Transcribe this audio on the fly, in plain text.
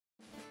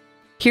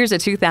Here's a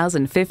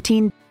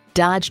 2015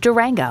 Dodge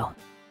Durango.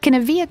 Can a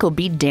vehicle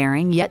be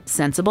daring yet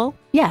sensible?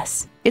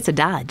 Yes, it's a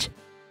Dodge.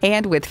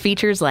 And with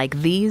features like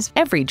these,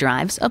 every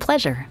drive's a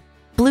pleasure.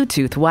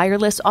 Bluetooth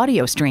wireless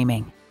audio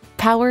streaming,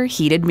 power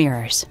heated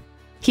mirrors,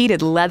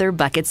 heated leather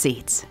bucket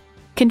seats,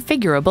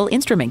 configurable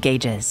instrument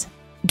gauges,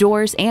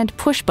 doors and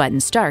push-button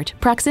start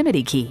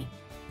proximity key,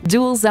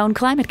 dual zone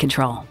climate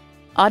control,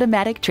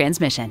 automatic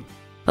transmission,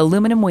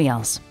 aluminum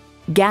wheels,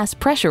 gas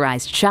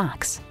pressurized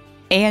shocks,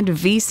 and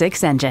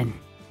V6 engine.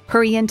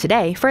 Hurry in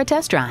today for a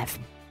test drive.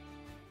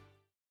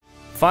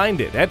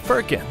 Find it at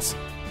Firkins.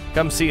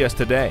 Come see us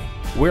today.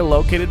 We're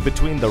located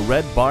between the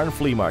Red Barn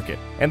Flea Market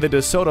and the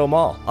DeSoto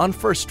Mall on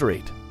 1st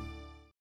Street.